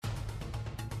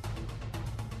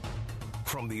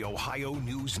From the Ohio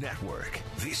News Network,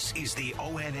 this is the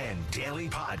ONN Daily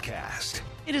Podcast.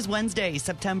 It is Wednesday,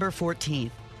 September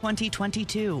 14th,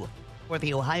 2022. For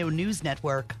the Ohio News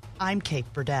Network, I'm Kate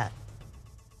Burdett.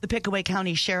 The Pickaway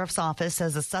County Sheriff's Office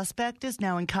says a suspect is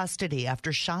now in custody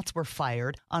after shots were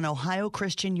fired on Ohio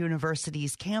Christian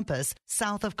University's campus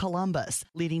south of Columbus,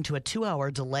 leading to a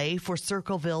 2-hour delay for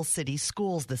Circleville City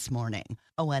Schools this morning.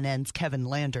 ONN's Kevin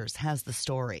Landers has the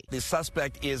story. The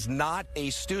suspect is not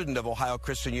a student of Ohio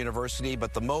Christian University,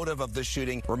 but the motive of the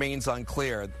shooting remains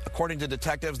unclear. According to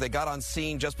detectives, they got on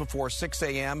scene just before 6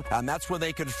 a.m., and that's when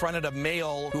they confronted a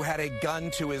male who had a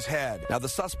gun to his head. Now, the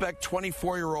suspect,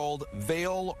 24-year-old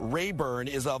Vale Rayburn,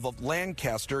 is of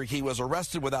Lancaster. He was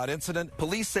arrested without incident.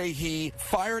 Police say he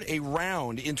fired a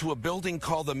round into a building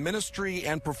called the Ministry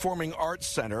and Performing Arts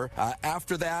Center.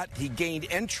 After that, he gained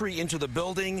entry into the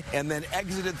building and then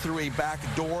exited through a back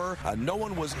door. No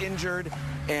one was injured,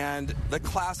 and the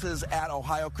classes at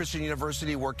Ohio Christian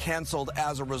University were canceled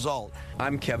as a result.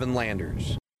 I'm Kevin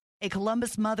Landers. A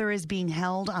Columbus mother is being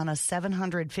held on a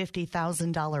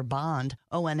 $750,000 bond.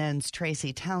 ONN's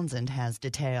Tracy Townsend has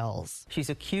details.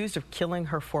 She's accused of killing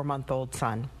her 4-month-old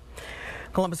son.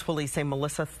 Columbus police say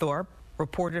Melissa Thorpe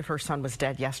reported her son was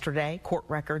dead yesterday. Court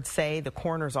records say the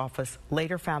coroner's office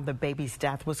later found the baby's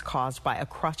death was caused by a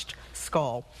crushed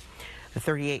skull. The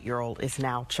 38-year-old is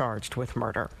now charged with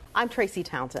murder. I'm Tracy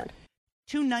Townsend.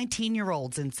 2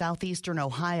 19-year-olds in southeastern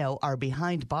Ohio are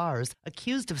behind bars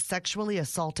accused of sexually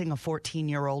assaulting a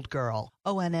 14-year-old girl.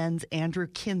 ONN's Andrew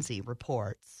Kinsey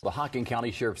reports. The Hocking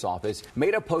County Sheriff's Office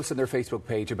made a post on their Facebook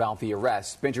page about the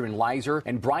arrests. Benjamin Leiser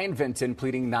and Brian Vinson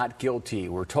pleading not guilty.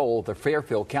 We're told the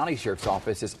Fairfield County Sheriff's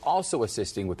Office is also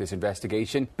assisting with this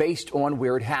investigation based on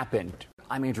where it happened.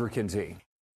 I'm Andrew Kinsey.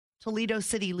 Toledo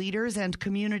city leaders and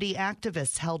community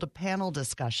activists held a panel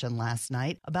discussion last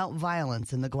night about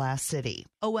violence in the Glass City.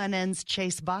 ONN's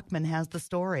Chase Bachman has the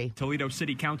story. Toledo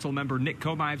City Council member Nick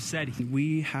Komive said,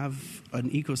 "We have an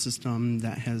ecosystem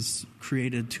that has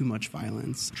created too much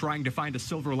violence." Trying to find a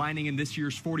silver lining in this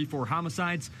year's 44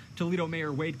 homicides, Toledo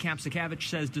Mayor Wade Kapsakavich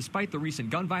says despite the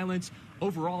recent gun violence,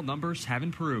 overall numbers have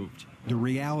improved. The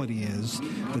reality is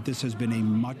that this has been a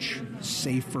much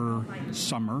safer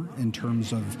summer in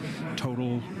terms of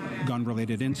total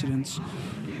gun-related incidents,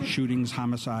 shootings,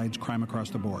 homicides, crime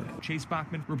across the board. Chase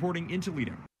Bachman reporting in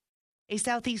Toledo. A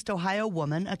Southeast Ohio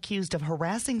woman accused of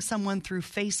harassing someone through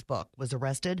Facebook was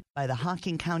arrested by the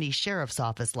Hocking County Sheriff's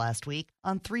Office last week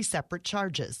on 3 separate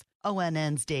charges.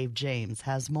 ONN's Dave James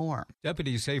has more.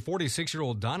 Deputies say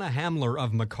 46-year-old Donna Hamler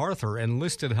of MacArthur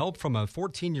enlisted help from a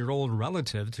 14-year-old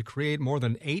relative to create more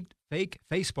than 8 fake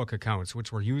Facebook accounts,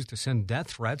 which were used to send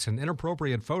death threats and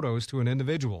inappropriate photos to an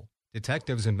individual.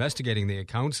 Detectives investigating the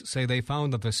accounts say they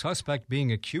found that the suspect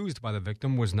being accused by the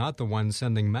victim was not the one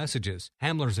sending messages.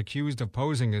 Hamler's accused of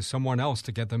posing as someone else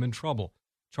to get them in trouble.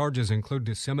 Charges include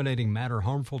disseminating matter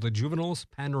harmful to juveniles,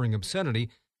 pandering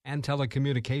obscenity, and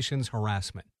telecommunications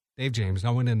harassment. Dave James,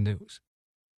 ONN News.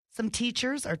 Some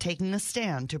teachers are taking a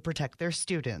stand to protect their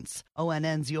students.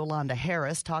 ONN's Yolanda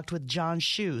Harris talked with John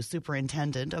Shue,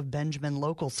 superintendent of Benjamin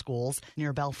Local Schools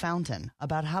near Bellefontaine,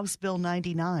 about House Bill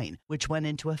 99, which went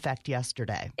into effect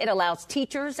yesterday. It allows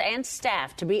teachers and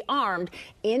staff to be armed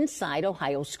inside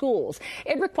Ohio schools.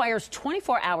 It requires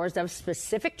 24 hours of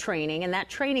specific training, and that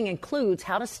training includes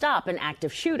how to stop an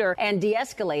active shooter and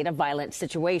de-escalate a violent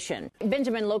situation.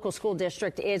 Benjamin Local School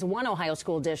District is one Ohio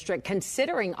school district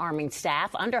considering arming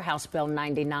staff under House Bill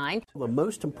 99. The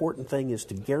most important thing is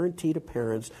to guarantee to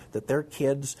parents that their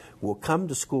kids will come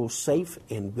to school safe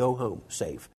and go home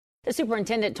safe. The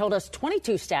superintendent told us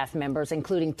 22 staff members,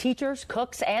 including teachers,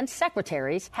 cooks, and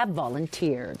secretaries, have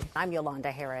volunteered. I'm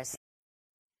Yolanda Harris.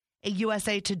 A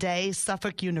USA Today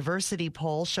Suffolk University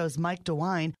poll shows Mike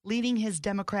DeWine leading his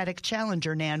Democratic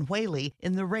challenger Nan Whaley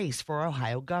in the race for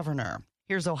Ohio governor.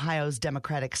 Here's Ohio's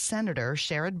Democratic Senator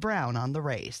Sherrod Brown on the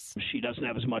race. She doesn't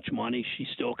have as much money. She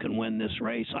still can win this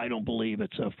race. I don't believe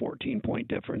it's a 14-point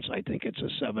difference. I think it's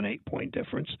a 7-8-point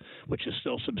difference, which is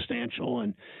still substantial,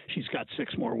 and she's got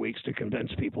 6 more weeks to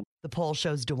convince people. The poll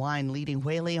shows DeWine leading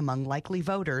Whaley among likely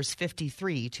voters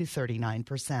 53 to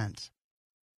 39%.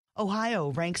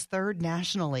 Ohio ranks 3rd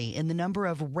nationally in the number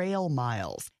of rail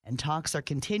miles, and talks are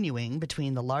continuing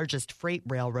between the largest freight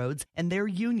railroads and their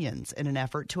unions in an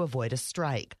effort to avoid a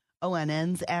strike.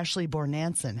 ONN's Ashley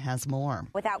Bornanson has more.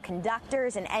 Without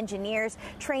conductors and engineers,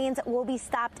 trains will be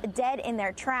stopped dead in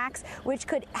their tracks, which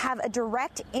could have a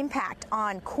direct impact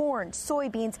on corn,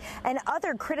 soybeans, and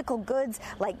other critical goods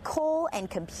like coal and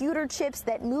computer chips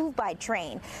that move by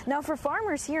train. Now, for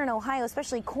farmers here in Ohio,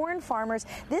 especially corn farmers,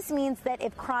 this means that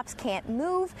if crops can't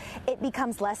move, it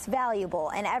becomes less valuable,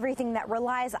 and everything that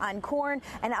relies on corn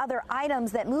and other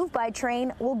items that move by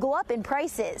train will go up in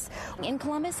prices. In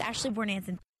Columbus, Ashley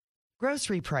Bornanson.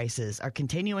 Grocery prices are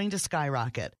continuing to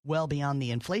skyrocket, well beyond the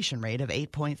inflation rate of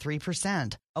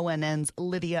 8.3%. ONN's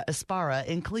Lydia Esparra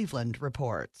in Cleveland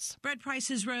reports. Bread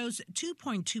prices rose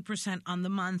 2.2% on the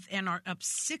month and are up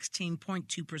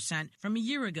 16.2% from a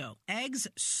year ago. Eggs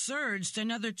surged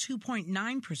another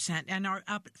 2.9% and are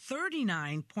up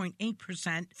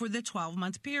 39.8% for the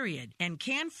 12-month period. And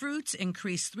canned fruits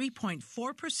increased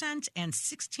 3.4% and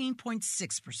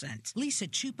 16.6%. Lisa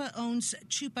Chupa owns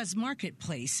Chupa's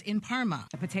Marketplace in Parma.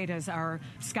 The potatoes are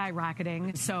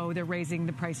skyrocketing, so they're raising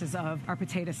the prices of our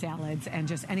potato salads and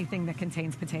just anything that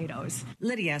contains potatoes.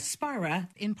 Lydia Sparra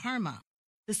in Parma.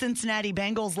 The Cincinnati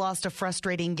Bengals lost a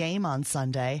frustrating game on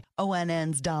Sunday.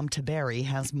 ONN's Dom Tiberi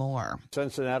has more.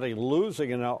 Cincinnati losing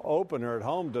in an opener at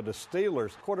home to the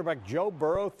Steelers. Quarterback Joe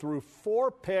Burrow threw 4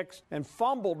 picks and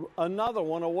fumbled another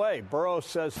one away. Burrow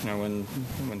says, when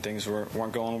things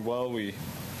weren't going well, we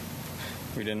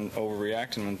didn't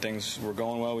overreact, and when things were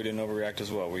going well, we didn't overreact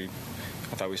as well.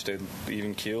 I thought we stayed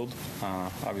even-keeled.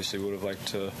 Obviously, would have liked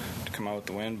to come out with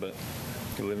the win, but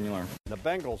you live and you learn. The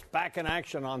Bengals back in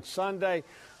action on Sunday.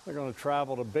 They're going to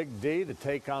travel to Big D to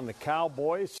take on the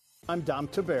Cowboys. I'm Dom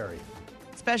Tiberi.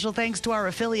 Special thanks to our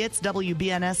affiliates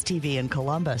WBNS-TV in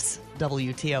Columbus,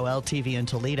 WTOL-TV in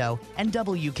Toledo, and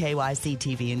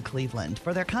WKYC-TV in Cleveland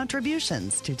for their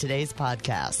contributions to today's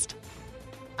podcast.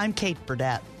 I'm Kate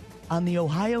Burdett on the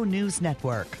Ohio News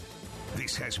Network.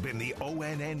 This has been the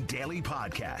ONN Daily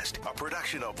Podcast, a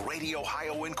production of Radio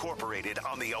Ohio Incorporated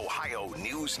on the Ohio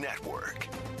News Network.